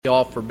You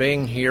all for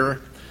being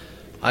here.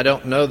 I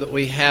don't know that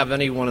we have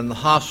anyone in the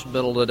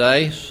hospital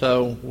today,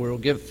 so we'll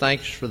give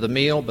thanks for the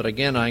meal. But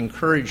again, I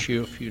encourage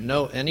you, if you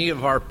know any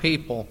of our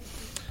people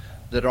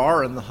that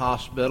are in the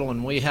hospital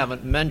and we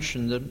haven't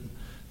mentioned them,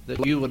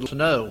 that you would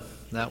know.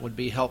 That would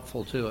be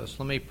helpful to us.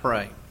 Let me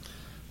pray.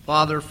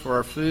 Father, for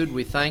our food,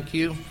 we thank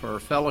you. For our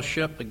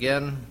fellowship,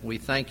 again, we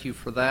thank you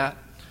for that.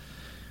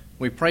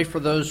 We pray for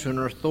those in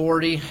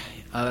authority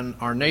in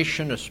our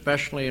nation,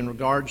 especially in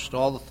regards to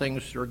all the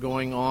things that are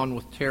going on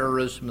with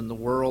terrorism in the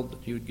world,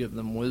 that you would give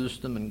them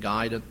wisdom and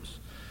guidance.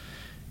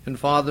 And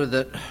Father,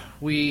 that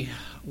we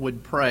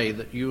would pray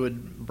that you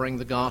would bring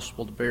the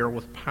gospel to bear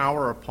with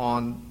power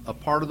upon a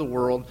part of the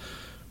world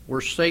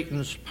where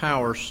Satan's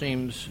power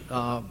seems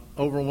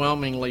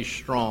overwhelmingly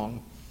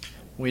strong.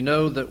 We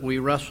know that we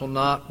wrestle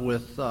not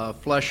with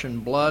flesh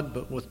and blood,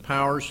 but with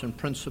powers and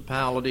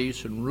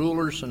principalities and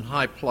rulers in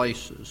high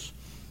places.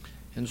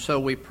 And so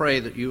we pray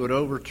that you would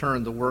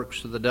overturn the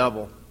works of the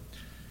devil.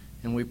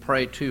 And we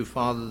pray too,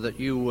 Father, that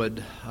you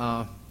would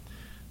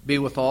be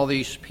with all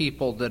these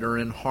people that are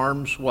in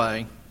harm's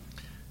way,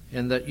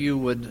 and that you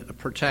would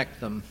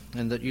protect them,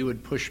 and that you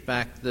would push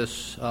back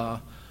this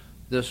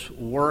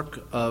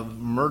work of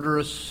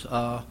murderous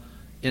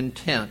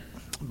intent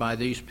by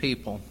these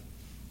people.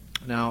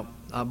 Now,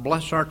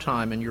 bless our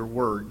time in your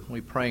word.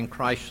 We pray in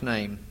Christ's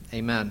name.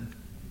 Amen.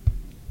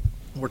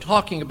 We're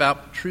talking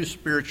about true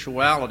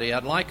spirituality.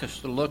 I'd like us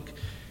to look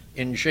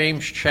in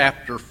James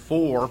chapter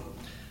 4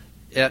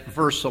 at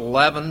verse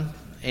 11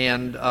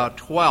 and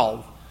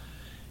 12.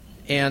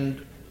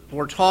 And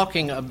we're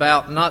talking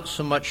about not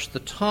so much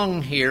the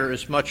tongue here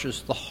as much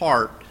as the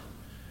heart.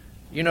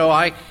 You know,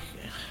 I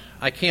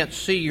can't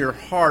see your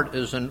heart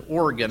as an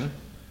organ.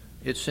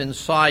 It's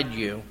inside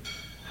you.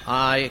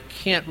 I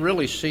can't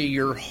really see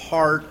your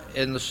heart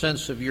in the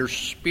sense of your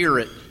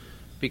spirit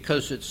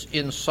because it's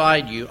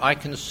inside you. I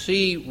can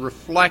see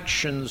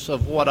reflections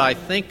of what I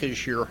think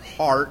is your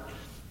heart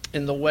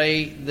in the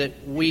way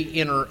that we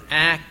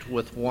interact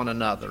with one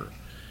another.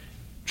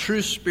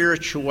 True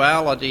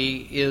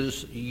spirituality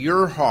is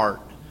your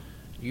heart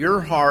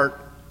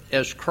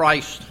as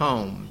Christ's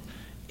home.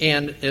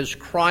 And as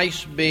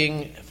Christ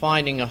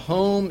finding a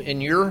home in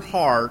your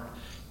heart,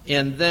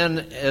 and then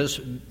as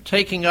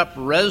taking up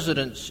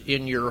residence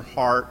in your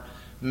heart,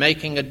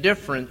 making a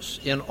difference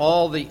in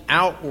all the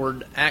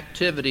outward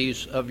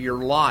activities of your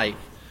life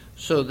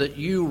so that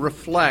you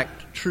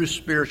reflect true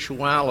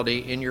spirituality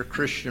in your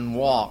Christian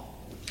walk.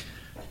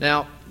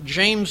 Now,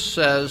 James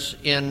says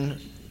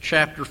in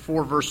chapter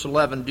 4, verse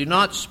 11, "Do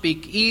not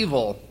speak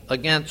evil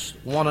against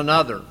one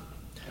another,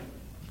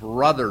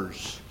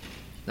 brothers."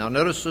 Now,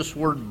 notice this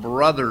word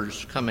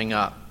brothers coming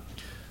up.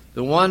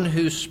 The one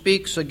who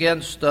speaks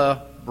against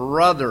a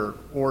brother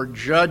or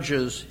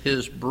judges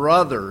his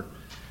brother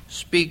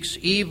speaks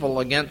evil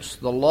against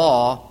the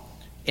law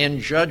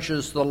and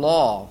judges the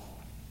law.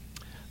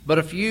 But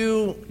if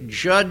you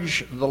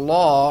judge the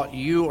law,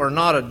 you are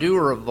not a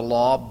doer of the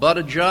law, but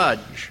a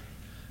judge.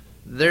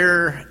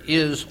 There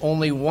is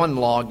only one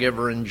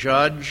lawgiver and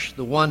judge,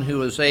 the one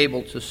who is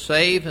able to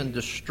save and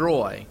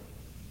destroy.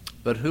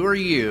 But who are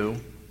you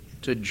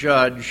to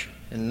judge,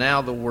 and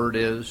now the word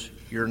is,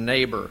 your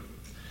neighbor?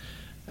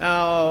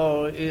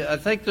 Now, I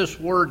think this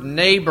word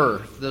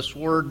neighbor, this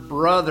word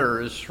brother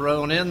is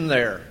thrown in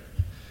there.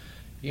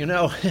 You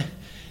know,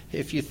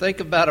 if you think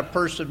about a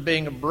person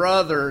being a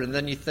brother and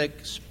then you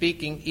think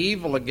speaking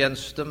evil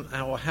against them,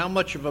 how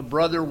much of a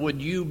brother would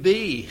you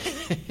be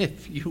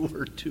if you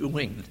were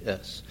doing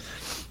this?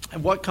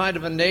 And what kind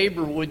of a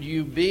neighbor would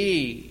you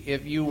be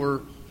if you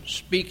were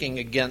speaking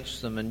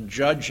against them and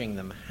judging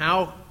them?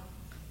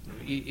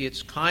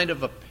 It's kind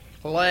of a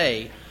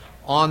play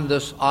on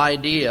this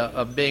idea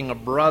of being a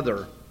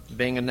brother,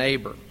 being a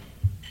neighbor.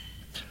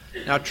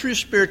 Now, true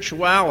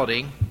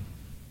spirituality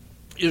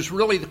is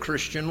really the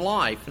Christian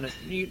life.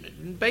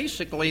 And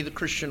basically, the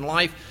Christian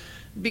life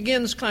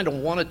begins kind of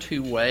one of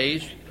two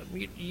ways.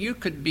 You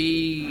could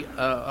be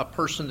a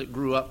person that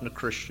grew up in a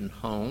Christian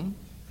home.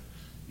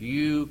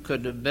 You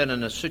could have been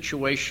in a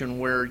situation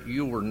where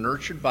you were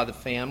nurtured by the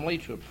family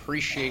to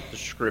appreciate the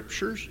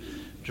Scriptures,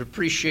 to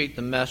appreciate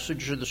the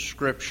message of the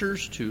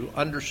Scriptures, to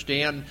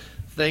understand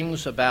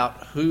things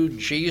about who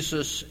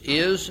Jesus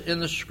is in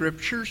the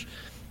Scriptures.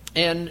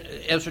 And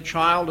as a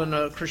child in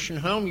a Christian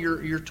home,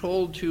 you're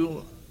told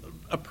to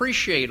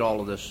appreciate all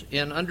of this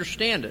and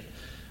understand it.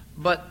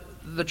 But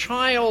the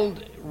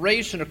child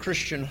raised in a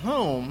Christian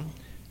home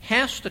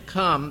has to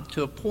come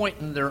to a point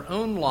in their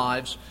own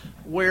lives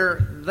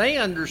where they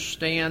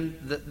understand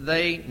that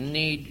they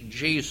need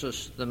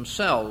Jesus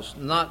themselves.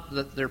 Not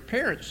that their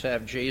parents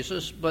have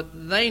Jesus,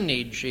 but they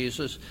need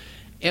Jesus.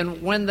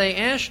 And when they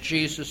ask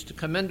Jesus to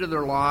come into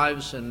their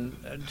lives and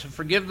to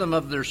forgive them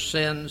of their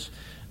sins,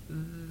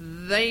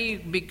 they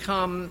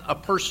become a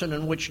person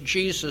in which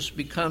Jesus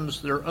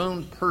becomes their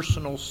own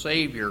personal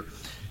Savior.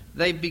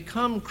 They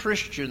become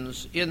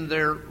Christians in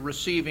their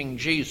receiving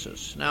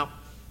Jesus. Now,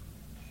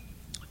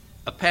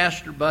 a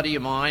pastor buddy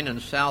of mine in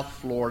South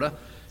Florida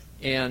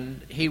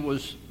And he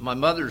was my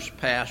mother's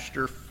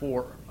pastor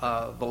for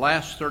the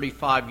last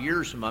 35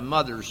 years of my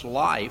mother's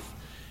life.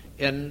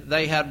 And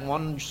they had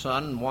one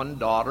son and one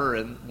daughter.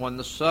 And when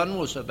the son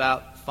was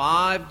about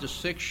 5 to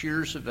 6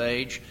 years of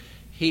age,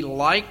 he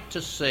liked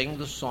to sing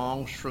the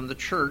songs from the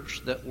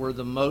church that were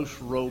the most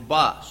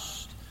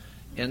robust.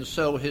 And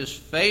so his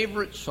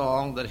favorite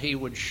song that he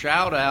would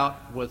shout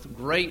out with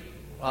great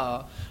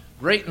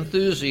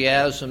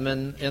enthusiasm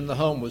in the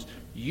home was,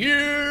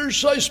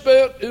 "Years I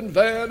spent in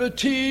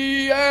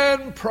vanity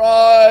and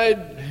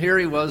pride." Here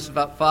he was,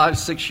 about 5,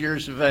 6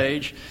 years of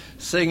age,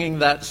 singing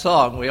that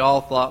song. We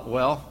all thought,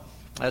 well,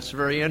 that's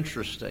very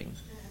interesting.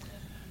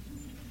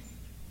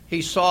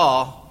 He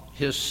saw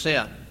his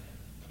sin.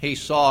 He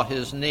saw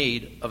his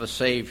need of a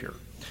Savior.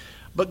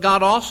 But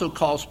God also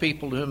calls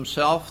people to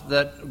himself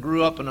that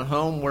grew up in a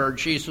home where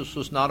Jesus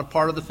was not a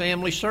part of the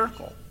family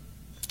circle.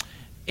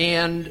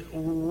 And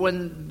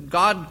when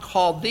God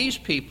called these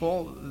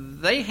people,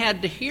 they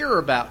had to hear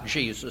about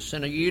Jesus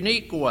in a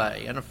unique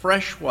way, in a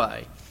fresh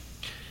way.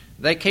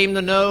 They came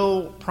to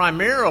know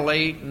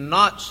primarily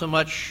not so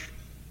much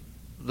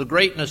the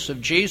greatness of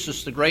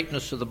Jesus, the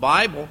greatness of the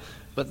Bible,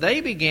 but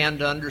they began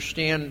to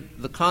understand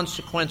the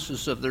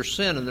consequences of their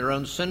sin and their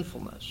own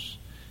sinfulness.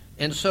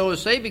 And so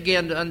as they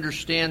began to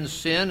understand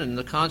sin and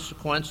the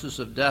consequences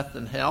of death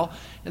and hell,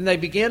 and they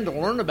began to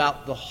learn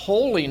about the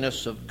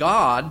holiness of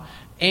God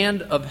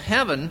and of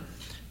heaven,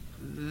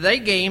 they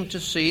came to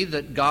see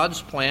that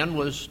God's plan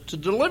was to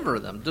deliver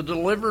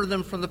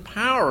them from the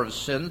power of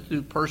sin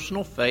through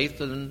personal faith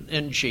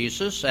in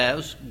Jesus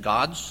as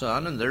God's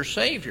Son and their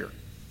Savior.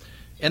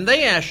 And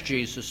they asked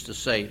Jesus to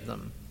save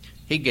them.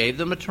 He gave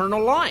them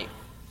eternal life.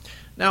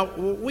 Now,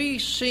 what we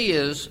see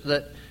is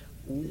that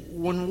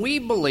when we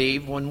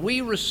believe, when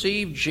we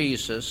receive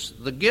Jesus,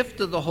 the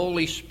gift of the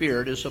Holy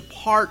Spirit is a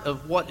part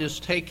of what is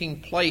taking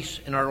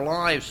place in our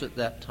lives at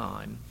that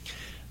time.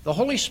 The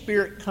Holy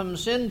Spirit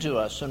comes into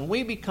us, and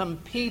we become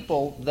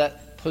people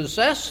that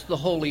possess the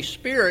Holy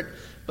Spirit,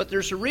 but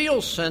there's a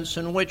real sense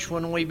in which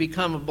when we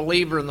become a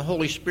believer and the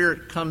Holy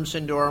Spirit comes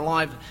into our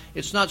life,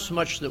 it's not so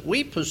much that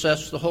we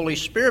possess the Holy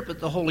Spirit, but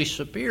the Holy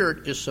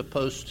Spirit is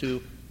supposed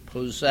to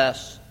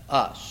possess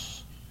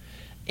us.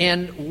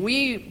 And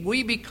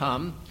we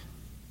become,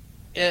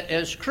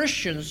 as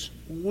Christians,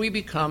 we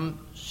become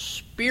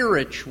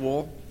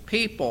spiritual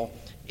people,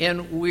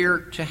 and we're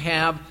to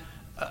have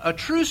a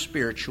true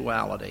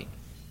spirituality.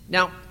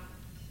 Now,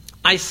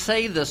 I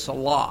say this a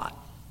lot.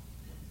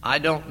 I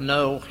don't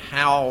know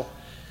how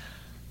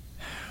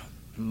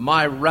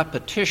my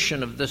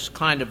repetition of this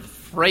kind of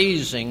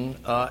phrasing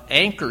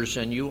anchors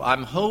in you.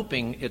 I'm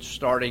hoping it's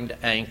starting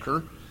to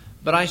anchor,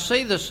 but I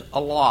say this a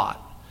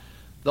lot.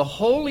 The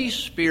Holy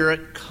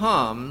Spirit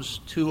comes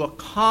to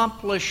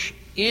accomplish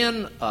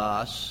in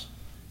us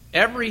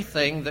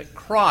everything that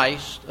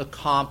Christ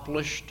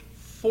accomplished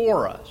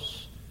for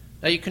us.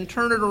 Now you can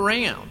turn it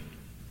around.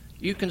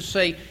 You can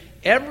say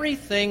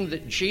everything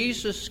that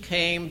Jesus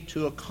came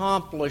to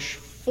accomplish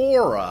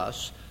for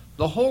us,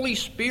 the Holy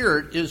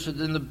Spirit is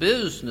in the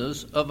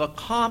business of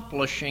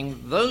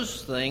accomplishing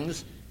those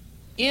things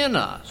in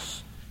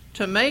us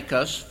to make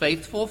us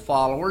faithful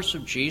followers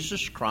of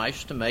Jesus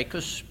Christ, to make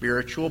us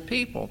spiritual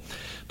people.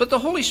 But the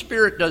Holy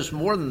Spirit does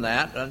more than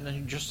that,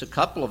 and just a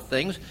couple of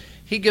things.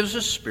 He gives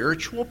us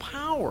spiritual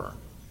power.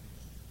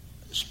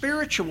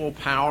 Spiritual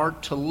power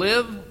to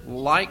live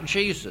like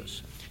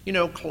Jesus. You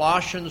know,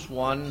 Colossians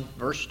 1,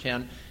 verse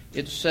 10,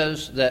 it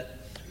says that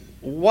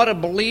what a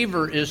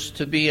believer is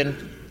to be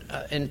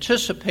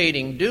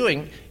anticipating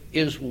doing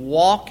is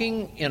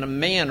walking in a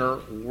manner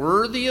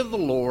worthy of the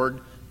Lord,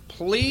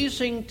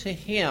 pleasing to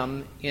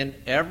Him in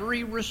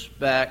every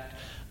respect,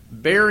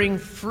 bearing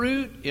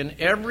fruit in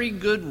every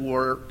good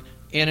work,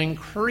 and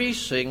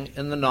increasing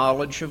in the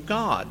knowledge of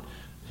God.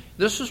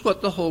 This is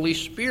what the Holy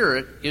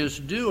Spirit is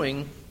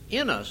doing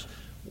in us.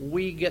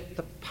 We get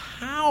the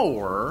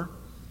power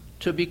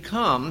to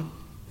become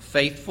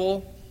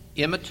faithful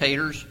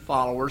imitators,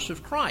 followers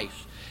of Christ.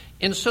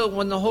 And so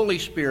when the Holy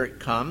Spirit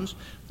comes,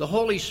 the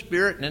Holy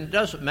Spirit, and it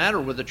doesn't matter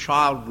whether the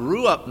child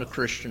grew up in a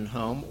Christian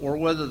home or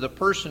whether the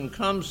person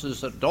comes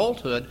as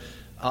adulthood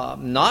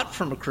not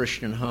from a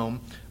Christian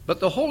home, but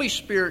the Holy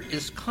Spirit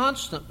is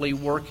constantly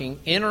working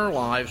in our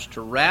lives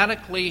to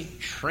radically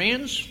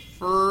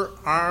transform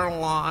our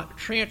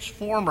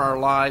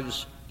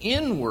lives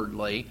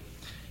inwardly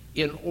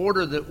in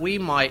order that we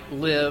might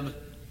live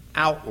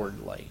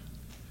outwardly.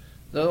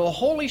 The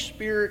Holy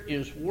Spirit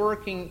is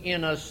working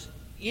in us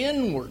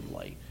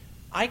inwardly.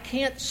 I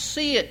can't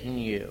see it in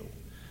you.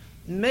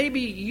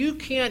 Maybe you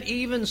can't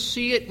even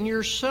see it in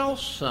yourself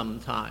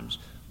sometimes.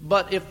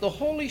 But if the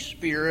Holy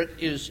Spirit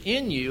is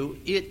in you,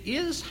 it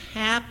is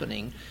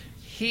happening.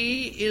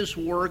 He is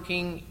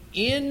working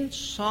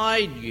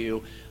inside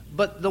you.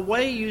 But the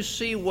way you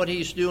see what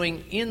He's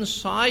doing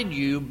inside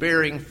you,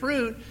 bearing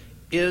fruit,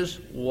 is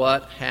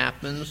what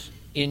happens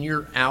in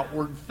your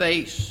outward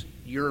face,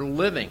 your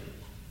living.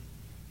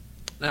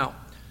 Now,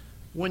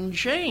 when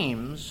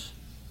James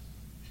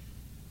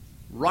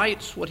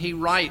writes what he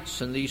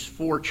writes in these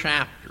 4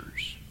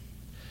 chapters,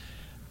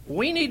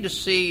 we need to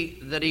see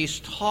that he's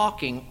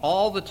talking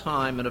all the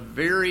time in a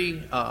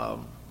very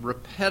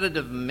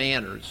repetitive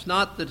manner. It's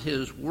not that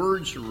his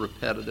words are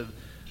repetitive,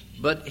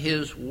 but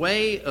his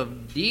way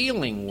of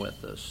dealing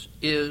with us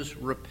is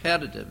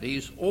repetitive.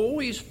 He's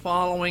always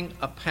following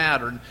a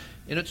pattern,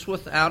 and it's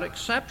without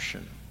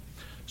exception.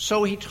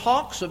 So he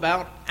talks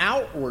about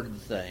outward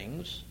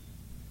things,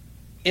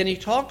 and he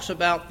talks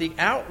about the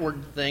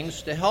outward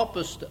things to help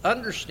us to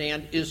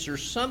understand, is there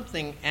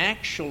something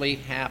actually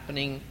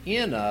happening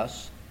in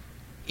us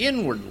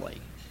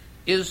inwardly?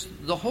 Is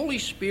the Holy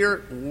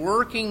Spirit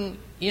working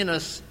in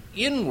us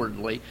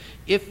inwardly?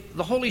 If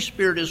the Holy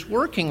Spirit is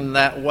working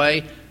that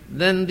way,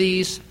 then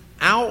these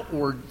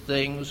outward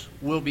things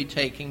will be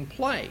taking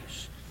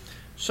place.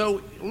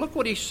 So look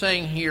what he's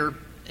saying here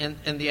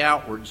in the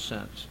outward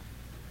sense.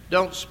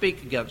 Don't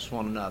speak against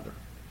one another.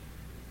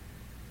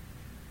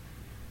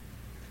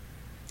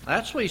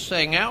 That's what he's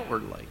saying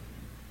outwardly.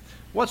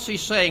 What's he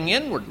saying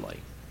inwardly?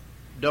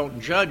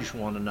 Don't judge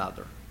one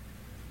another.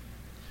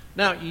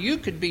 Now, you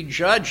could be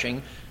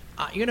judging,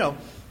 I'm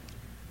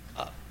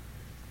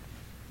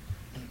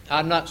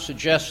not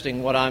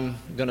suggesting what I'm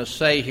going to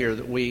say here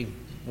that we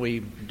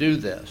do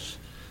this.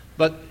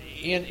 But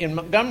in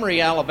Montgomery,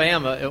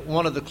 Alabama, at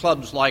one of the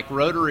clubs like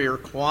Rotary or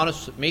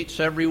Kiwanis that meets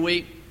every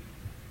week,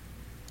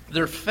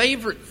 their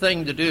favorite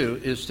thing to do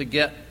is to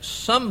get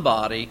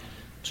somebody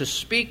to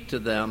speak to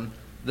them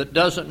that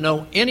doesn't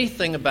know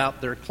anything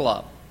about their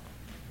club.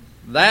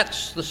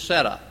 That's the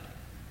setup.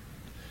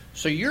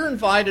 So you're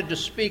invited to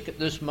speak at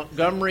this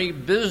Montgomery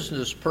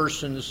business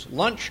person's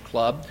lunch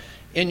club,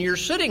 and you're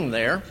sitting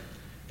there,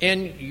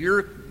 and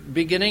you're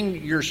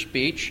beginning your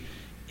speech,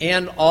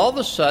 and all of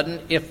a sudden,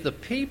 if the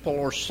people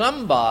or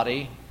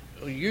somebody,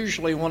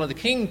 usually one of the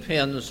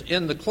kingpins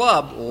in the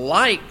club,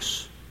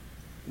 likes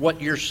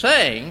what you're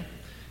saying,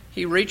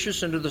 he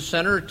reaches into the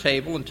center of the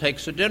table and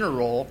takes a dinner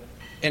roll,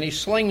 and he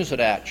slings it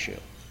at you.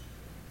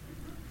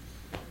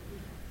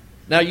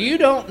 Now, you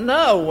don't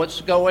know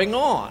what's going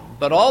on,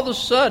 but all of a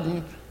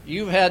sudden,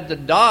 you've had to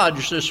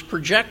dodge this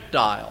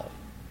projectile.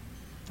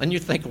 And you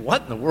think,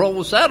 what in the world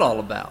was that all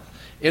about?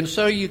 And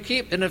so you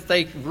keep, and if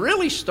they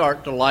really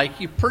start to like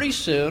you, pretty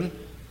soon,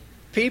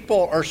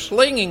 people are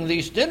slinging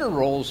these dinner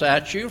rolls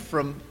at you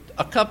from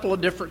a couple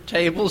of different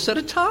tables at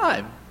a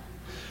time.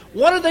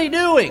 What are they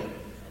doing?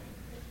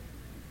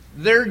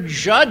 They're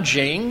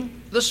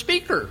judging the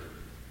speaker.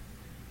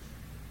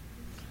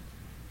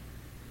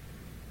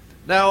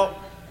 Now,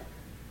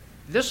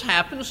 this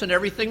happens in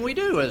everything we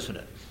do, isn't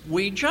it?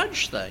 We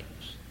judge things.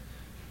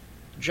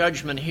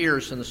 Judgment here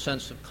is in the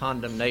sense of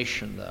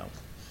condemnation, though.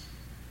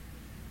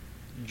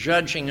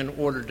 Judging in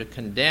order to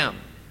condemn.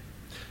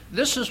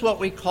 This is what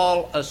we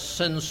call a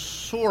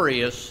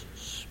censorious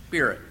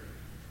spirit.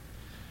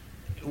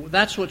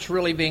 That's what's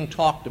really being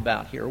talked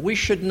about here. We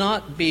should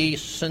not be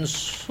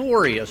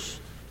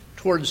censorious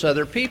towards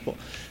other people.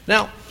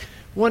 Now,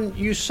 when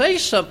you say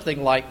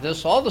something like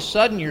this, all of a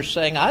sudden you're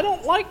saying, I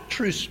don't like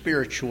true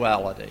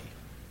spirituality.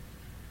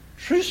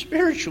 True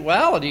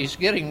spirituality is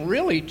getting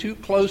really too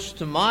close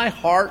to my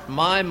heart,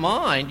 my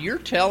mind. You're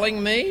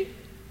telling me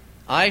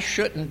I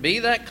shouldn't be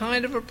that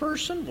kind of a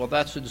person? Well,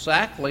 that's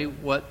exactly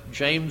what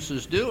James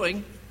is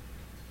doing.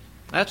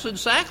 That's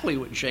exactly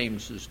what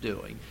James is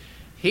doing.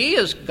 He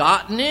has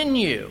gotten in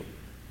you.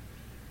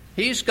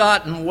 He's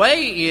gotten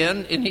way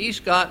in, and he's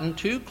gotten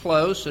too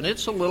close, and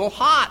it's a little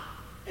hot.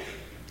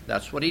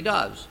 That's what he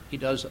does. He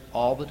does it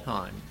all the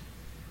time.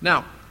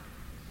 Now,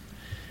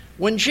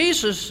 when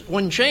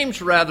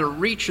James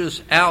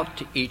reaches out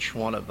to each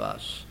one of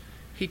us,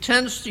 he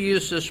tends to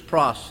use this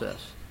process.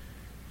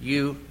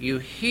 You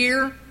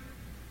hear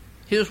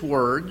his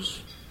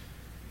words,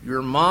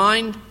 your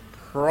mind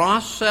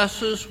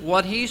processes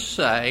what he's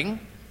saying,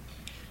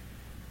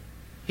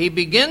 he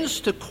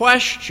begins to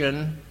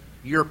question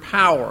your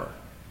power,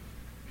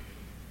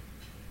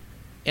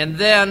 and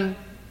then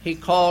he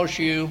calls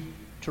you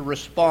to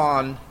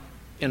respond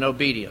in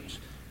obedience.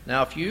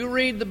 Now, if you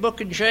read the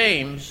book of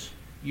James,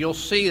 you'll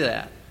see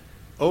that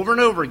over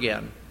and over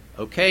again.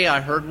 Okay, I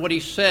heard what he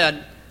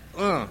said.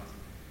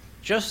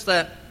 Just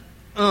that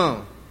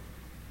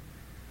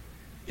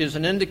is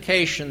an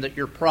indication that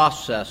you're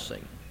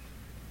processing.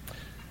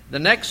 The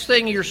next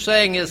thing you're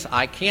saying is,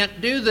 I can't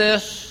do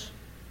this.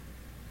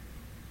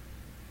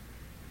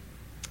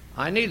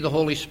 I need the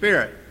Holy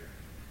Spirit.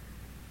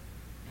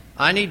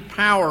 I need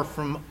power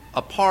from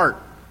apart.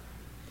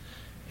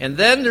 And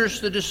then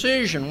there's the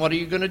decision. What are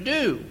you going to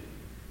do?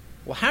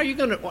 Well, are you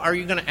going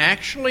to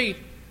actually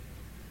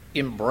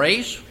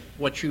embrace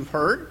what you've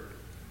heard?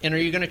 And are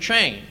you going to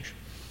change?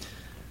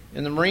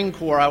 In the Marine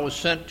Corps, I was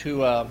sent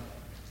to a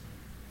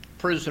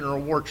prisoner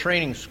of war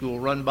training school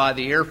run by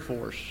the Air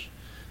Force.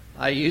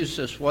 I used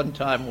this one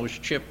time when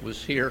Chip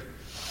was here.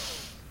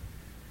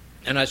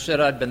 And I said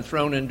I'd been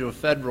thrown into a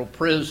federal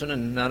prison,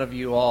 and none of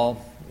you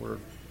all were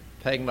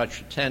paying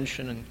much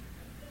attention. And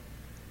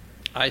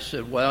I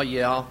said, well,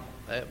 yeah,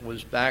 it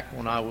was back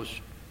when I was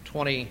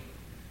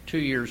 22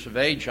 years of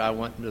age, I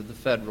went into the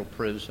federal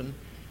prison.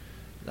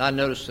 I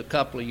noticed a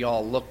couple of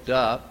y'all looked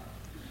up.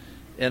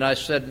 And I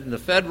said, the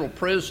federal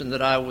prison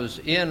that I was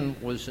in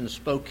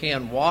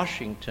Spokane,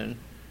 Washington.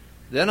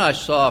 Then I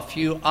saw a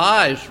few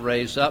eyes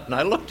raise up, and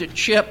I looked at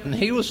Chip, and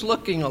he was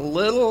looking a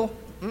little,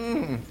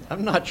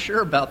 I'm not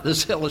sure about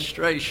this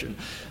illustration.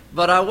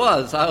 But I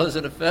was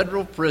in a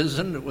federal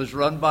prison that was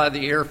run by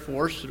the Air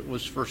Force. It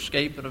was for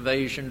escape and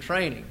evasion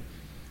training.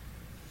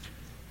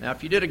 Now,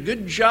 if you did a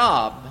good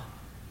job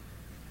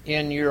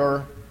in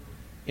your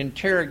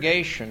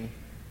interrogation,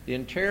 the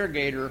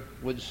interrogator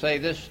would say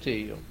this to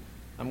you.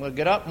 I'm going to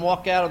get up and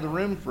walk out of the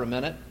room for a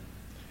minute.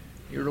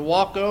 You're to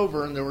walk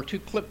over, and there were 2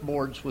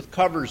 clipboards with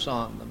covers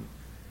on them.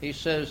 He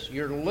says,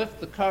 you're to lift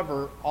the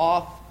cover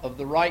off of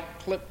the right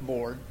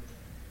clipboard.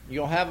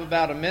 You'll have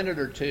about a minute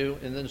or 2,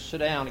 and then sit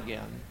down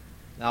again.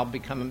 I'll be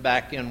coming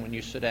back in when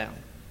you sit down.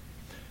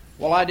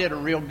 Well, I did a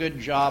real good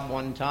job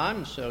one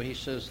time, so he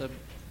says,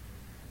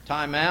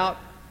 time out.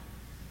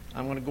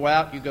 I'm going to go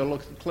out. You go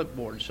look at the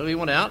clipboard. So he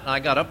went out, and I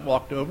got up,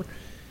 walked over.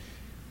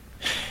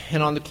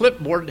 And on the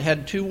clipboard, it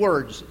had 2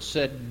 words. It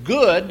said,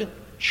 good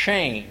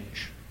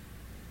change.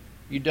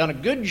 You've done a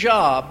good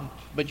job,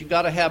 but you've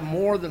got to have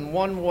more than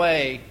one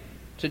way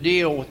to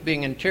deal with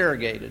being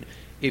interrogated.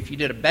 If you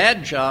did a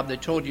bad job, they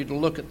told you to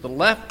look at the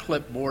left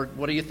clipboard.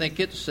 What do you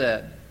think it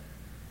said?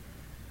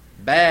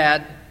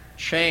 Bad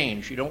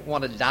change. You don't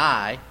want to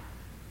die.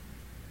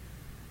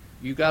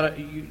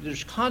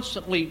 There's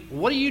constantly,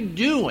 what are you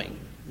doing?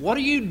 What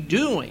are you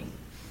doing?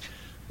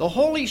 The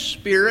Holy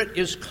Spirit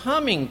is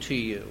coming to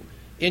you,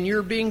 and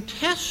you're being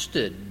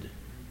tested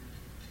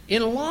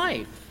in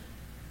life.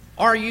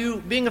 Are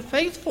you being a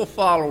faithful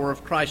follower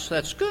of Christ?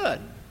 That's good.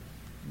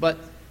 But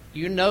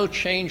you know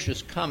change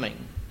is coming.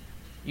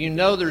 You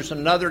know there's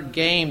another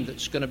game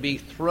that's going to be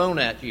thrown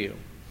at you.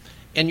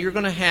 And you're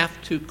going to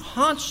have to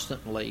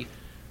constantly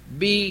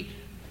be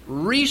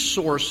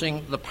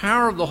resourcing the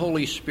power of the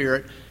Holy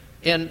Spirit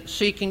and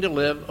seeking to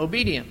live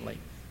obediently.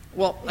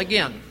 Well,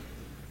 again,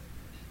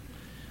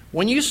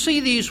 when you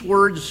see these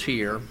words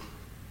here,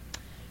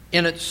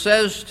 and it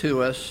says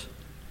to us,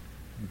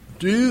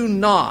 do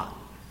not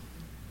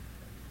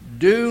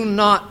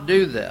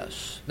do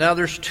this. Now,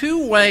 there's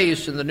 2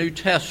 ways in the New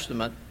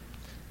Testament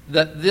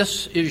that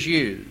this is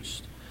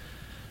used.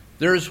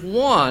 There's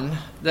one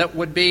that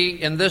would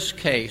be, in this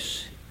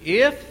case,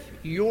 if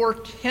you're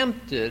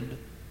tempted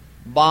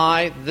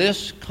by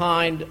this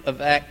kind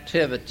of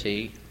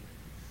activity,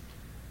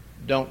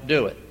 don't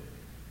do it.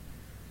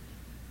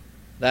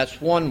 That's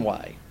one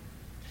way.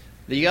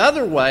 The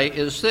other way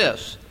is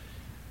this.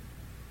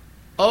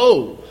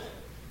 Oh,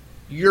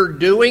 you're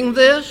doing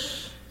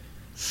this?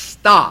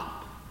 Stop.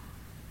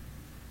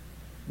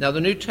 Now,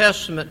 the New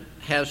Testament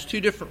has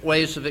 2 different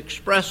ways of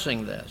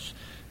expressing this.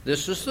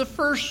 This is the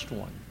first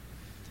one.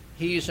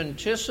 He's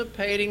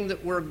anticipating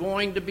that we're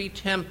going to be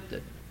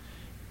tempted.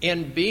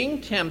 In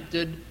being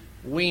tempted,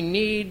 we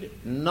need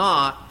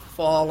not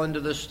fall into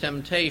this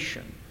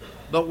temptation.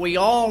 But we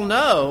all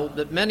know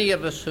that many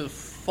of us have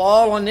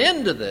fallen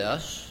into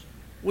this.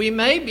 We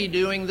may be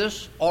doing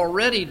this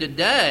already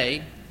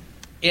today,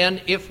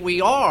 and if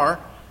we are,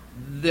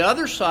 the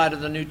other side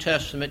of the New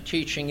Testament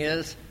teaching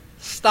is,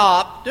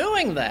 stop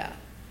doing that.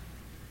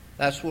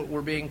 That's what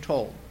we're being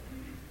told.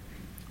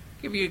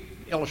 I'll give you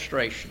an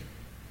illustration.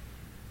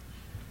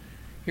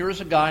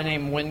 Here's a guy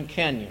named Wynn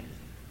Kenyon.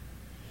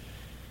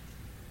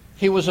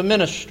 He was a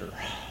minister.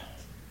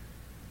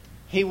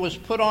 He was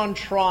put on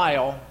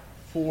trial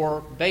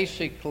for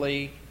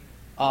basically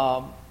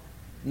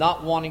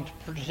not wanting to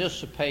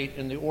participate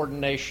in the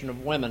ordination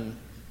of women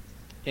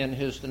in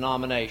his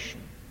denomination.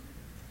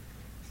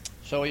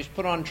 So he's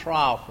put on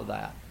trial for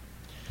that.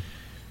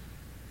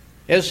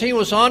 As he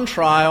was on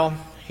trial,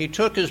 he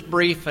took his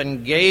brief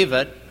and gave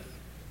it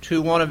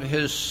to one of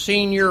his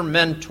senior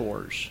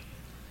mentors.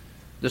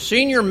 The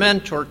senior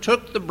mentor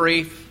took the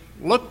brief,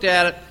 looked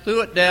at it,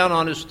 threw it down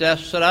on his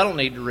desk, said, I don't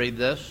need to read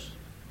this.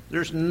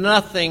 There's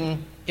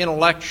nothing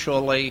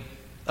intellectually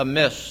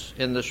amiss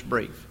in this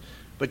brief,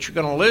 but you're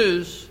going to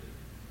lose.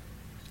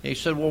 He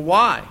said, well,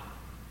 why?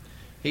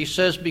 He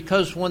says,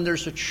 because when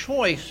there's a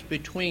choice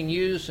between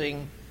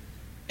using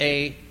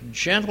a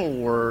gentle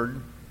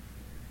word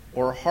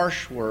or a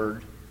harsh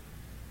word,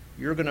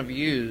 you're going to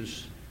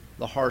use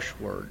the harsh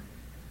word.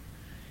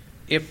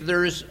 If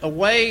there's a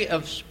way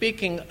of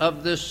speaking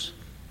of this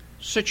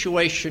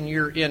situation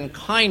you're in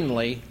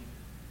kindly,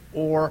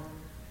 or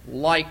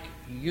like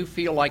you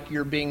feel like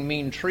you're being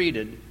mean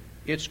treated,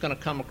 it's going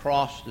to come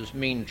across as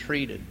mean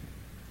treated.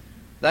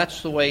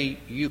 That's the way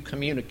you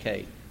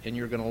communicate, and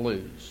you're going to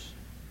lose.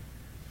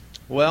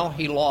 Well,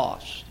 he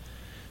lost.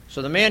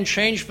 So the man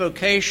changed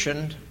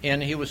vocation,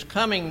 and he was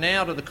coming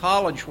now to the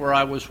college where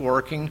I was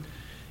working,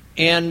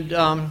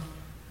 and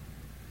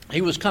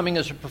he was coming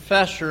as a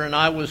professor, and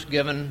I was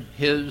given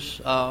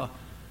his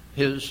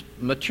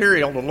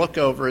material to look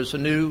over as a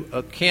new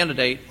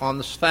candidate on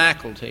this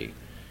faculty.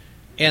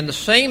 And the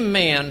same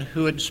man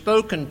who had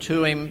spoken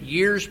to him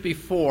years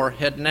before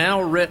had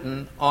now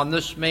written on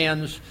this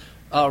man's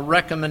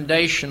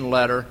recommendation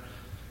letter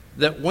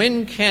that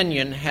Wynn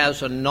Kenyon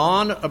has a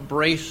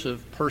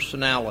non-abrasive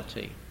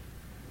personality.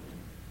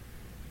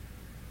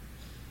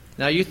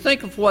 Now you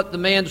think of what the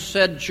man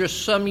said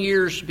just some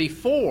years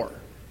before.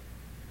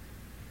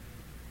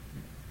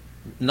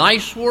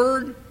 Nice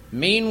word,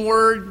 mean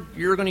word,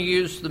 you're going to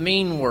use the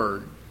mean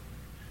word.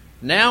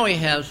 Now he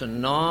has a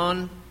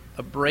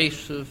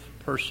non-abrasive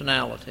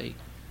personality.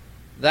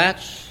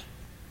 That's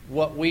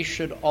what we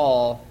should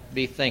all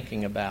be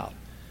thinking about.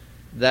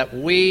 That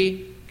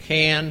we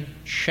can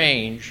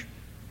change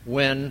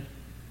when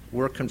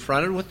we're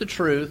confronted with the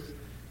truth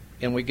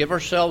and we give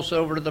ourselves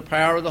over to the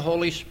power of the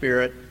Holy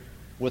Spirit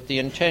with the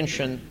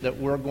intention that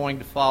we're going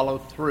to follow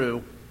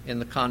through in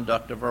the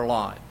conduct of our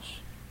lives.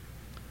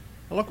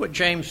 Now look what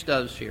James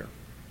does here.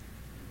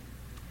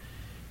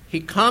 He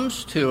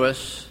comes to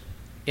us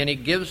and he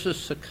gives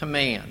us a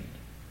command.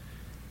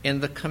 And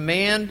the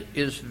command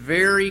is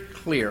very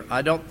clear.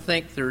 I don't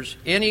think there's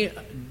any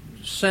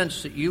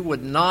sense that you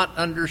would not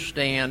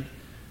understand.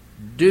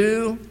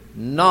 Do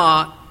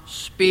not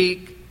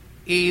speak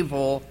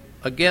evil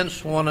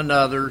against one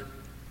another,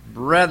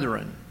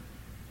 brethren.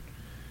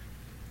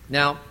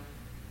 Now,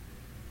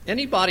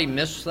 anybody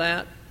miss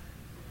that?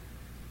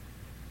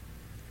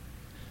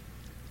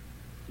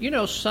 You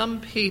know,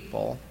 some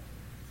people,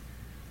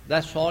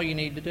 that's all you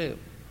need to do.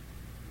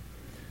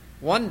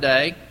 One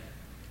day,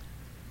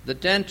 the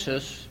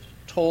dentist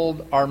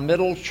told our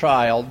middle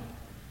child,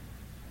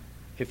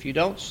 if you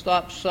don't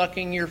stop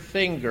sucking your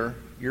finger,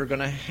 you're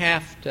going to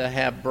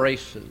have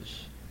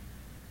braces.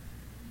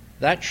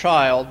 That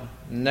child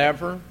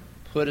never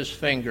put his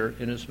finger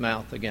in his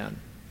mouth again.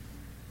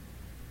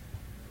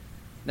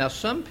 Now,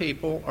 some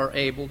people are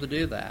able to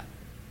do that.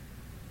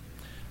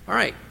 All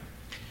right.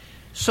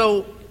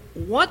 So,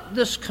 what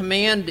this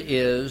command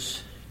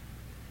is,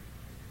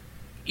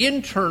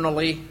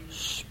 internally,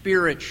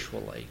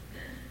 spiritually.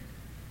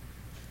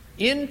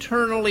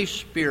 Internally,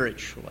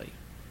 spiritually,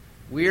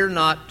 we're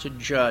not to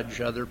judge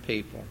other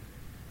people.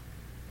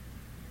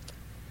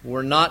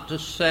 We're not to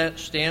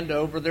stand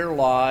over their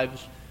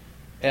lives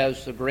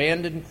as the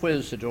Grand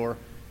Inquisitor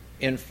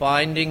in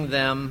finding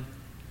them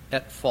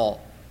at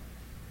fault.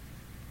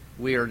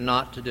 We are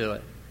not to do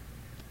it.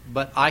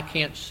 But I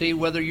can't see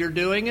whether you're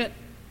doing it,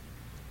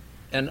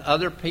 and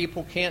other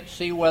people can't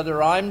see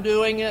whether I'm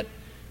doing it.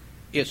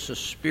 It's a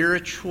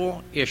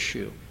spiritual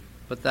issue,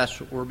 but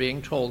that's what we're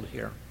being told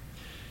here.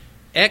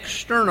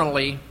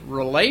 Externally,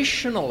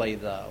 relationally,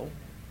 though,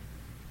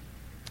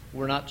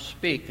 we're not to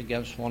speak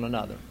against one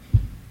another.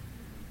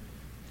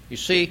 You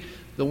see,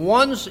 the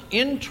one's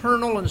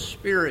internal and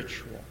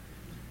spiritual.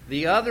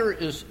 The other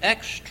is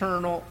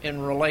external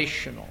and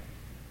relational.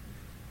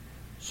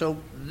 So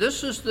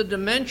this is the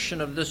dimension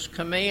of this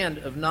command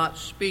of not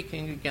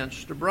speaking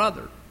against a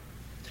brother.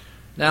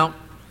 Now,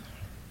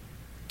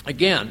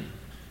 again,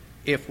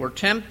 if we're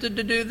tempted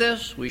to do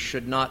this, we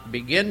should not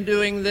begin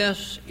doing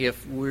this.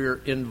 If we're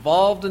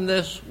involved in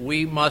this,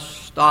 we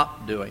must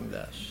stop doing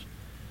this.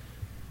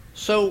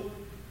 So,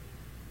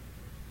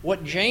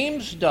 what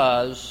James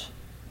does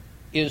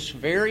is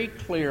very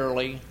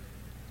clearly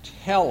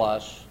tell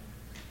us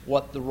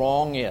what the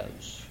wrong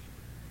is.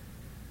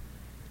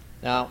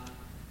 Now,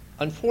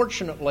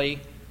 unfortunately,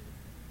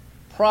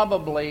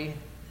 probably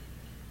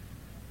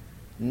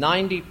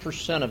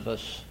 90% of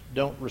us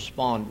don't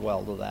respond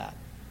well to that.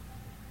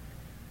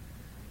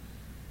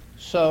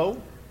 So,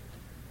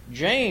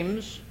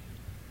 James,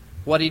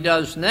 what he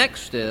does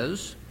next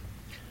is,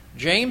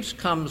 James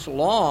comes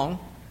along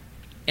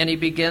and he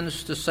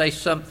begins to say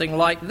something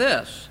like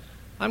this.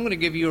 I'm going to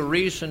give you a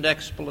reasoned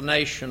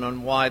explanation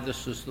on why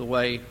this is the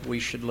way we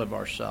should live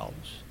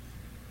ourselves.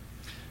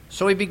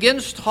 So he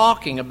begins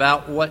talking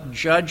about what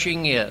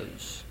judging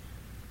is,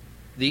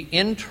 the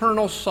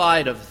internal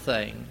side of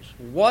things,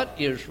 what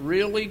is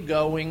really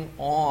going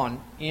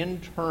on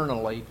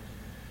internally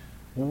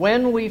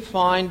when we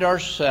find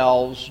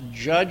ourselves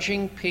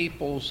judging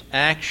people's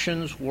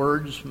actions,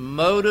 words,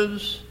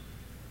 motives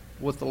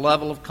with the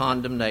level of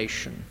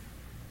condemnation.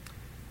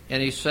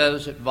 And he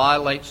says it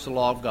violates the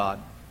law of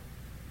God.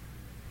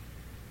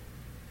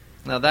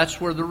 Now that's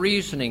where the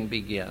reasoning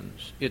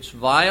begins. It's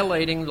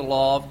violating the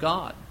law of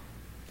God.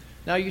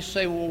 Now you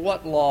say, well,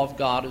 what law of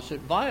God is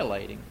it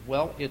violating?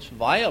 Well, it's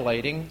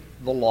violating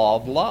the law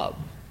of love.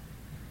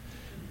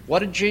 What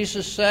did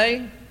Jesus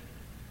say?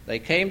 They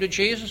came to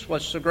Jesus.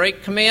 What's the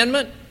great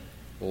commandment?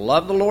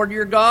 Love the Lord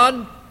your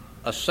God.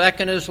 A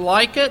second is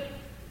like it.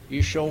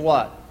 You shall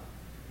what?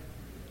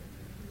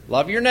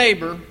 Love your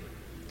neighbor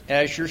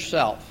as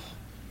yourself.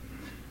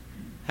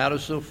 How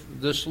does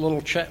this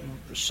little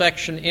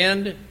section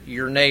end?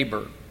 Your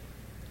neighbor.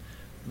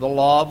 The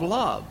law of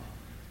love.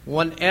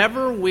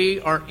 Whenever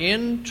we are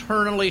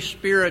internally,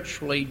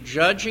 spiritually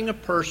judging a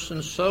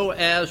person so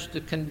as to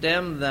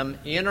condemn them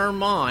in our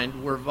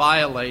mind, we're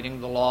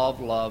violating the law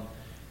of love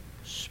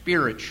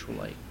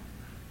spiritually.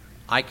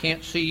 I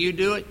can't see you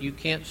do it, you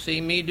can't see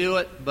me do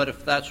it, but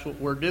if that's what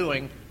we're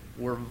doing,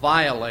 we're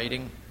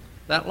violating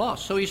that law.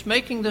 So he's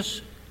making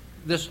this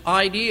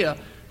idea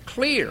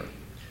clear.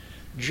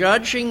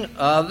 Judging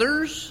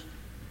others,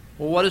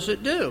 well, what does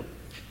it do?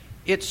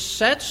 It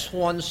sets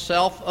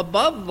oneself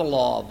above the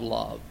law of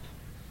love.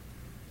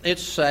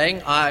 It's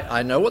saying,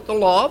 I know what the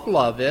law of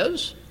love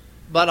is.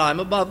 but I'm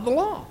above the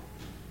law.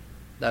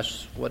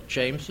 That's what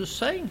James is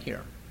saying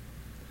here.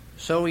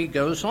 So he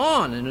goes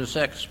on in his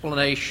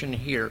explanation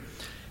here.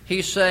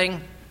 He's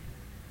saying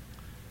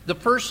the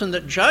person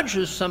that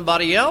judges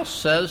somebody else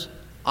says,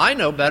 I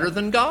know better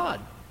than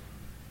God.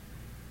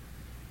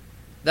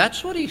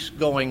 That's what he's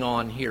going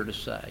on here to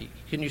say.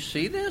 Can you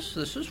see this?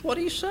 This is what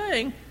he's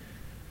saying.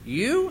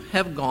 You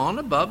have gone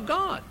above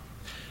God.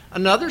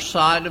 Another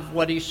side of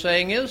what he's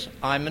saying is,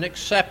 I'm an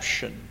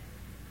exception.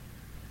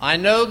 I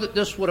know that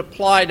this would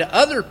apply to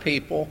other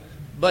people,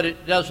 but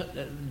it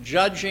doesn't.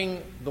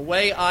 Judging the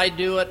way I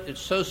do it,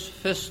 it's so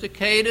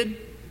sophisticated,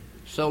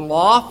 so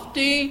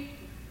lofty,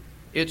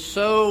 it's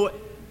so,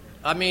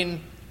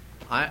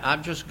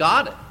 I've just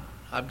got it.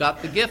 I've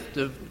got the gift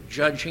of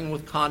judging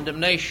with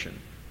condemnation.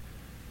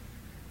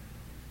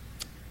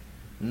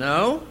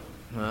 No,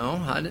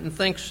 I didn't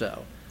think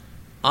so.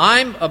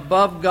 I'm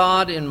above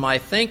God in my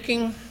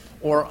thinking,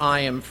 or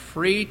I am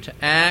free to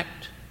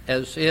act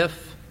as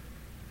if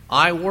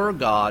I were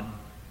God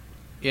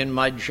in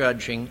my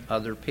judging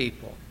other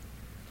people.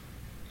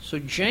 So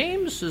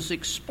James is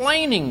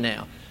explaining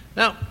now.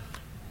 Now,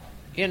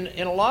 in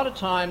a lot of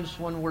times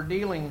when we're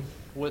dealing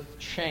with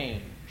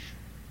change,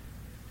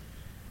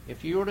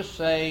 if you were to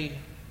say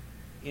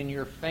in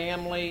your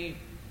family,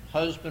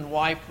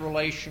 husband-wife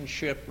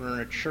relationship, or in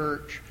a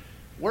church,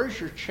 where's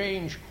your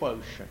change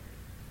quotient?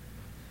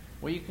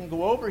 Well, you can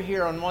go over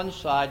here on one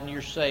side and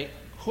you say,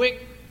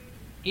 quick,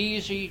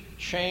 easy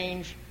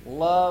change,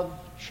 love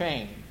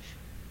change.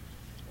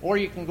 Or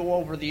you can go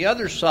over the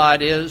other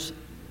side is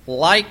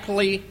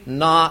likely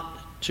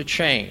not to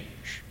change.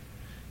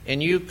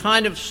 And you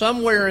kind of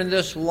somewhere in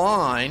this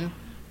line,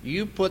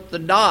 you put the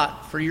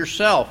dot for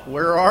yourself.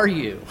 Where are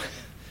you?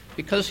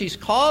 Because he's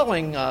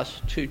calling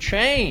us to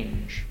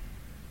change.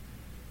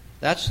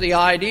 That's the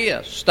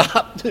idea.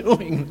 Stop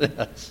doing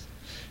this.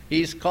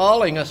 He's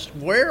calling us,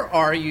 where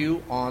are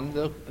you on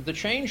the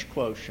change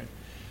quotient?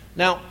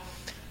 Now,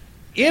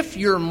 if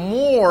you're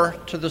more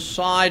to the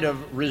side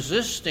of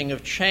resisting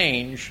of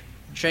change,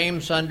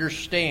 James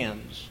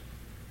understands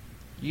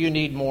you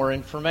need more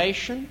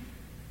information,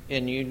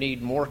 and you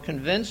need more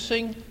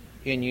convincing,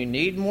 and you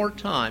need more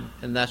time,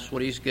 and that's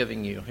what he's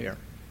giving you here.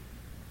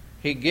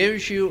 He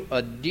gives you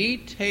a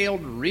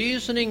detailed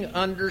reasoning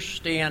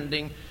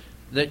understanding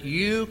that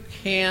you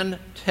can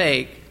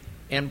take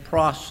and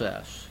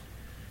process.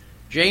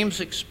 James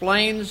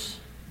explains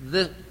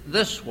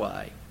this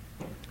way.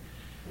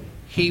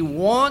 He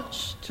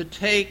wants to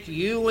take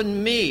you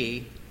and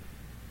me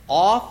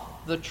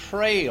off the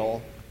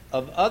trail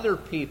of other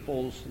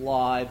people's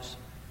lives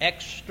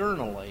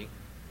externally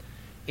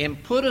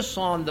and put us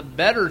on the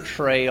better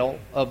trail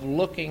of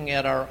looking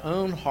at our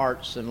own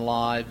hearts and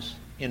lives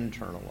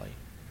internally.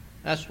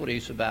 That's what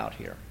he's about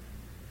here.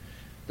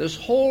 This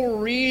whole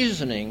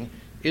reasoning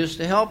is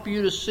to help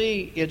you to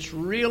see it's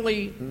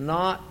really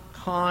not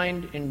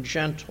kind and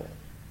gentle.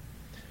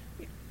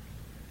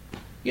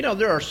 You know,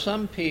 there are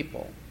some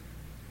people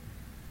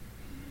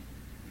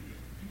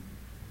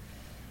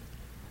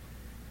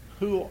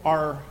who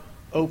are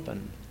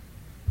open,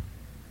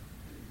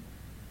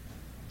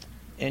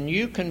 and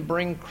you can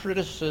bring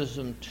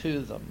criticism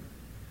to them,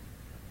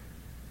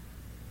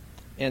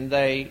 and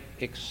they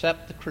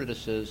accept the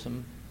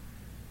criticism,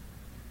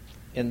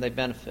 and they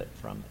benefit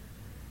from it.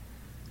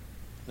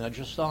 Now,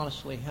 just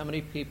honestly, how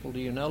many people do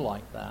you know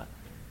like that?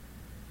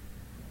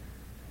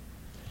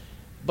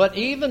 But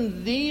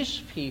even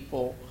these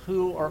people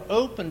who are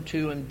open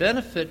to and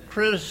benefit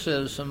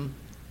criticism,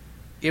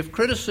 if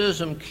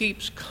criticism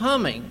keeps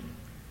coming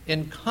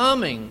and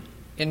coming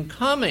and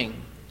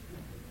coming,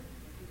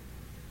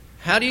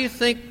 how do you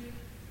think,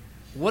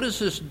 what is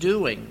this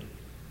doing?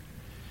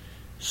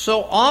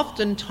 So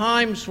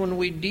oftentimes when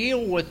we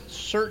deal with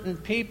certain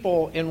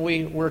people and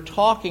we're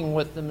talking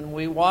with them and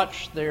we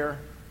watch their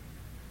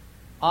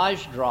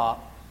eyes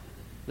drop,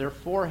 their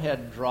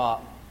forehead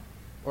drop,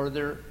 or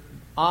their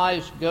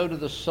eyes go to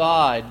the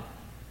side,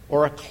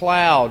 or a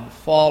cloud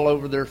fall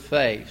over their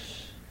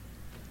face.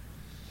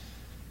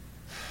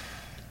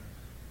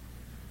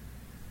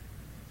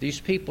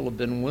 These people have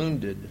been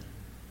wounded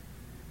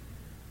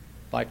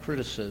by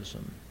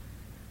criticism,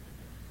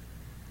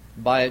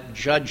 by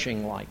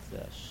judging like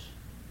this.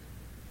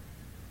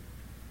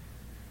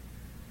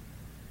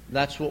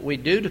 That's what we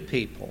do to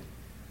people.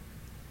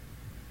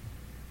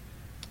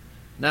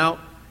 Now,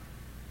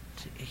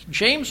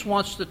 James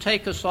wants to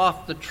take us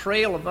off the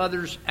trail of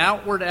others'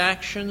 outward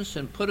actions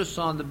and put us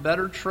on the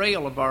better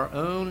trail of our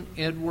own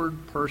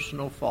inward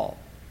personal fault.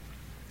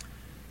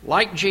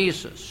 Like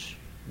Jesus,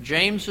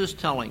 James is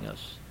telling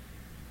us,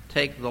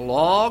 take the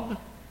log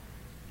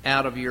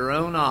out of your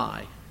own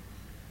eye.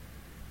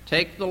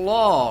 Take the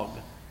log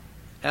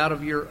out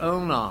of your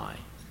own eye.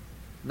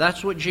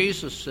 That's what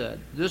Jesus said.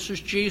 This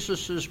is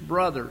Jesus'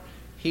 brother.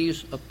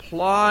 He's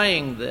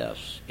applying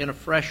this in a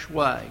fresh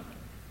way.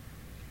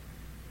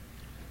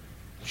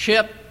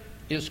 Chip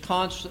is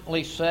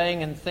constantly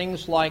saying in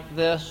things like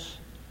this,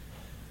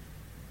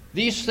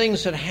 these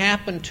things that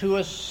happen to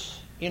us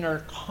in our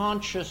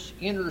conscious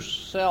inner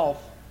self,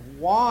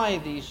 why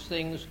these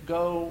things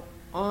go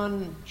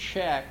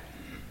unchecked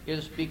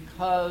is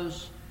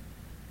because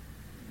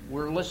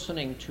we're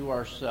listening to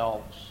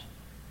ourselves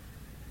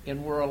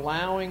and we're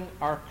allowing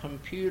our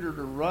computer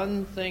to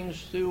run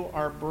things through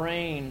our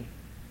brain.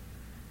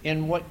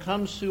 And what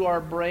comes through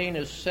our brain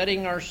is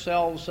setting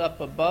ourselves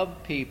up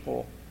above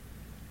people,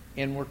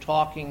 and we're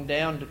talking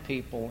down to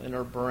people in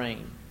our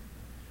brain.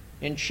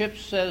 And Chip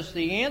says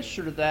the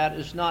answer to that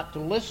is not to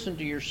listen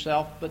to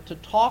yourself, but to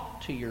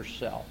talk to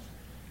yourself.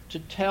 To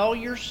tell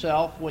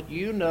yourself what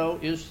you know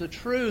is the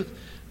truth,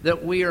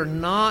 that we are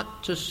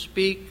not to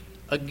speak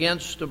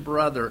against a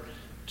brother.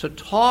 To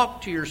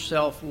talk to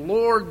yourself,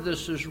 Lord,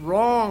 this is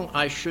wrong.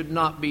 I should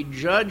not be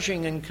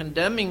judging and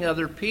condemning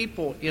other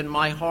people in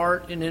my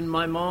heart and in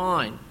my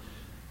mind.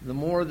 The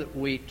more that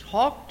we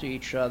talk to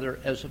each other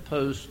as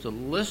opposed to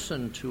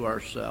listen to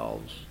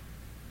ourselves,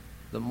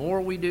 the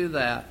more we do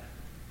that,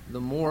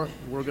 the more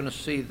we're going to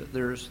see that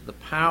there's the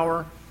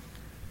power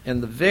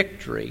and the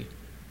victory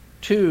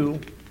to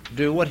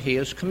do what he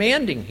is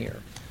commanding here.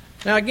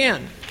 Now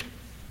again,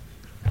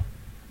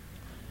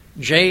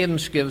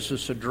 James gives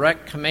us a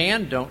direct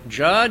command: don't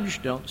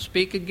judge, don't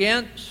speak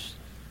against.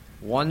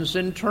 One's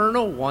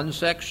internal,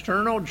 one's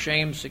external.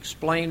 James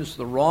explains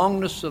the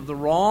wrongness of the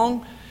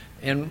wrong,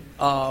 and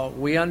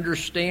we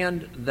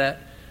understand that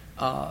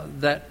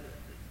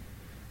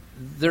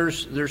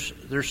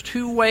there's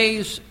two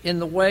ways in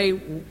the way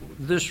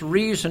this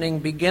reasoning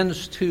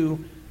begins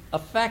to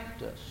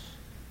affect us.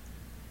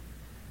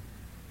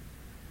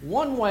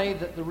 One way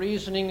that the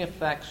reasoning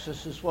affects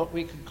us is what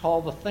we could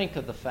call the think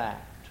of the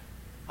fact.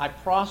 I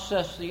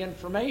process the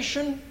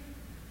information,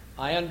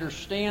 I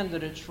understand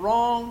that it's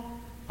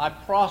wrong, I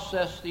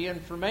process the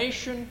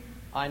information,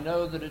 I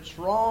know that it's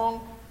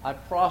wrong, I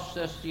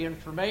process the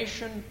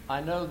information,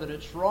 I know that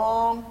it's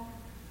wrong,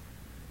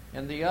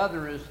 and the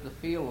other is the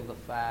feel of the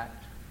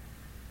fact.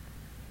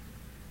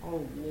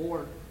 Oh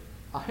Lord,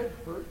 I have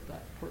hurt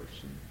that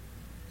person.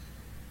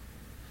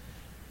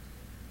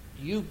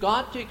 You've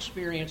got to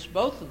experience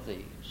both of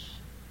these.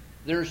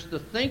 There's the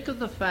think of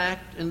the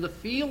fact and the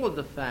feel of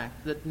the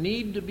fact that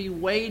need to be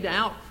weighed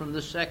out from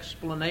this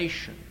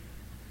explanation.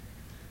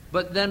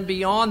 But then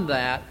beyond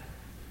that,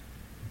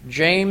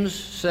 James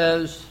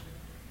says,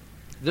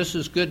 this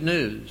is good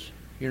news.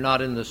 You're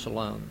not in this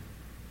alone.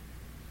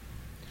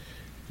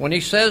 When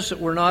he says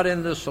that we're not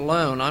in this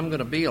alone, I'm going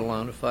to be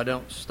alone if I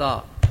don't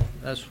stop.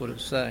 That's what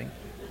it's saying.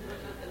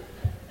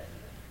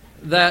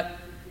 That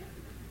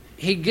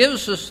he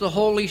gives us the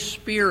Holy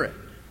Spirit.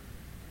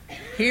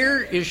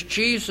 Here is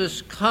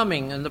Jesus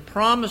coming, and the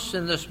promise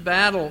in this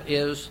battle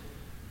is,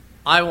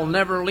 I will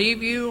never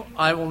leave you,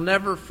 I will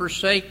never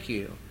forsake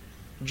you.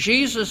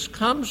 Jesus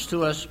comes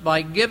to us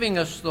by giving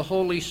us the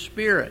Holy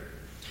Spirit.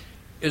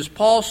 As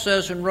Paul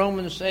says in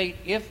Romans 8,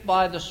 if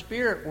by the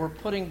Spirit we're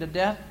putting to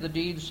death the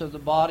deeds of the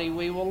body,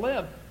 we will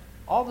live.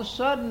 All of a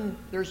sudden,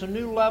 there's a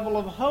new level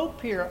of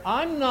hope here.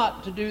 I'm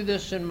not to do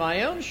this in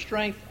my own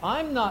strength.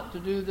 I'm not to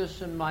do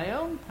this in my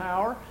own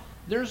power.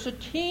 There's a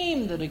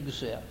team that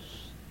exists.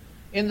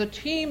 And the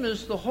team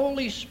is the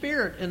Holy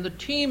Spirit, and the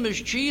team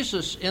is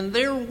Jesus, and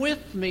they're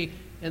with me,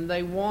 and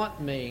they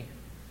want me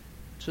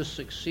to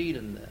succeed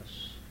in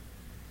this.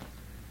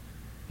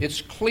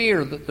 It's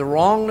clear that the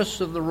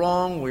wrongness of the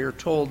wrong, we are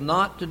told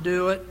not to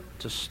do it,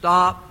 to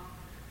stop,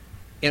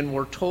 and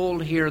we're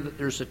told here that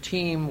there's a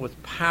team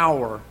with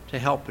power to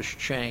help us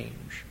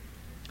change.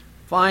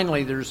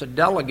 Finally, there's a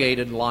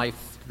delegated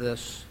life to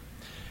this.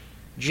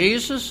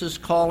 Jesus is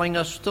calling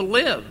us to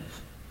live,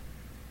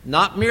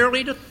 not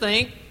merely to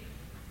think,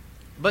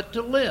 but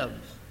to live.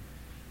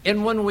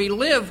 And when we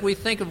live, we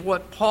think of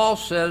what Paul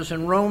says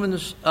in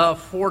Romans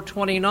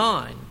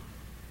 4:29.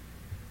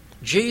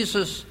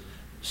 Jesus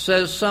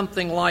says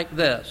something like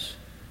this: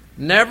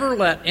 never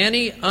let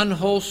any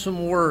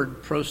unwholesome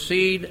word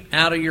proceed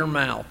out of your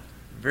mouth.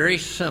 Very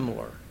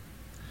similar.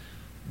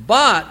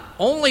 But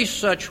only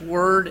such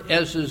word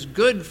as is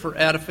good for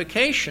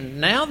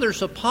edification. Now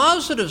there's a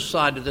positive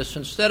side to this.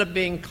 Instead of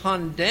being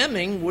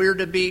condemning, we're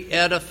to be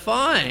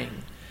edifying.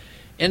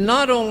 And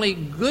not only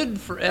good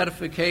for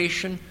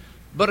edification,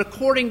 but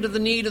according to the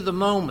need of the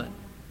moment.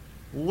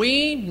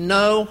 We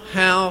know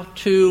how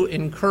to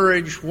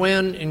encourage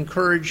when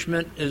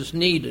encouragement is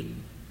needed.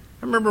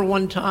 I remember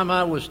one time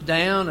I was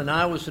down and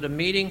I was at a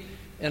meeting,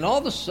 and all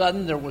of a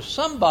sudden there was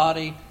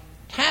somebody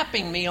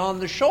tapping me on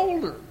the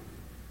shoulder.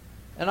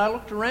 And I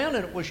looked around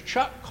and it was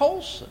Chuck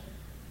Colson.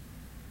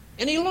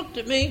 And he looked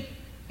at me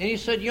and he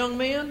said, young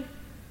man,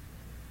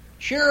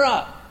 cheer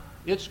up.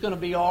 It's going to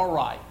be all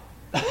right.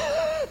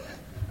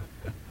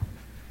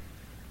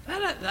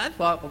 I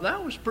thought, well,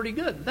 that was pretty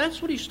good.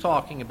 That's what he's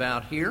talking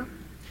about here.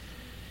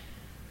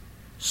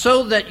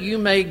 So that you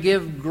may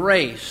give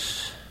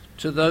grace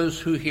to those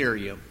who hear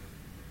you.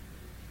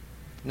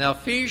 Now,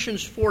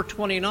 Ephesians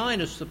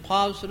 4:29 is the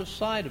positive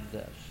side of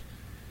this.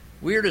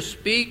 We are to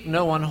speak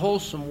no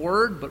unwholesome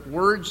word, but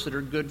words that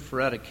are good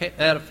for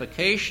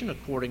edification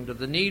according to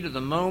the need of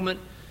the moment,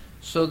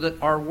 so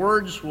that our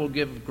words will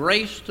give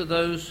grace to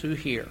those who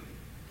hear.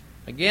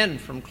 Again,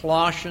 from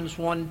Colossians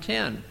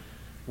 1:10,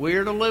 we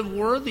are to live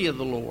worthy of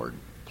the Lord,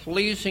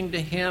 pleasing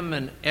to Him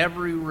in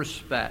every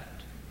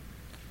respect.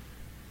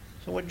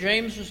 So what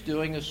James is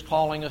doing is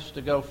calling us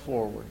to go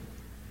forward.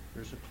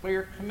 There's a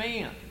clear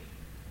command.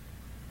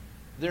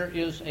 There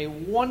is a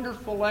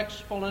wonderful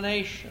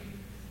explanation.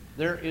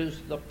 There is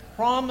the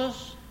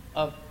promise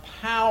of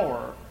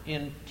power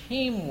in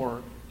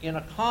teamwork in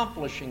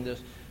accomplishing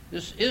this.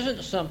 This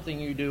isn't something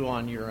you do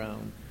on your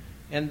own.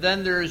 And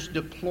then there is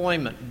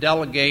deployment,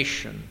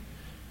 delegation.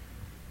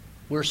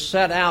 We're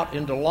set out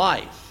into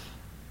life.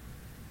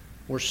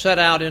 We're set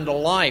out into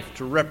life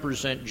to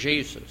represent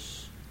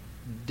Jesus.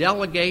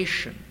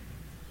 Delegation.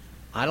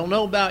 I don't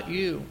know about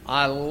you.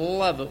 I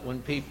love it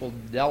when people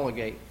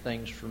delegate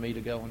things for me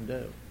to go and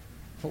do.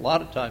 A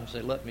lot of times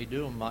they let me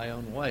do them my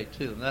own way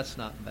too, and that's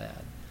not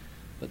bad.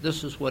 But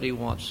this is what He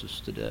wants us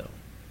to do.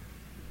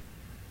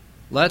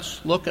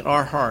 Let's look at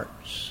our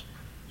hearts.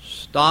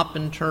 Stop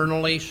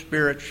internally,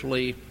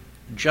 spiritually,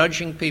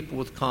 judging people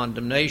with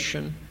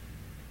condemnation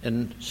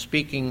and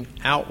speaking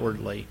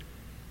outwardly,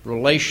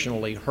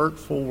 relationally,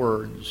 hurtful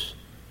words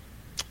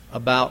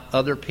about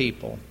other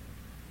people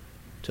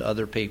to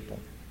other people.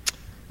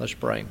 Let's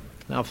pray.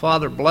 Now,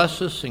 Father,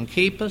 bless us and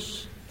keep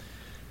us.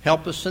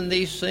 Help us in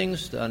these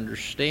things to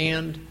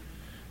understand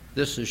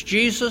this is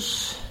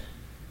Jesus,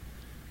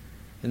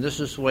 and this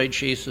is the way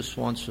Jesus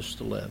wants us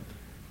to live,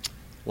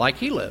 like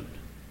He lived,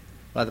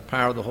 by the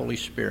power of the Holy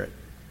Spirit.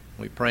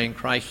 We pray in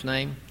Christ's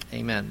name.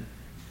 Amen.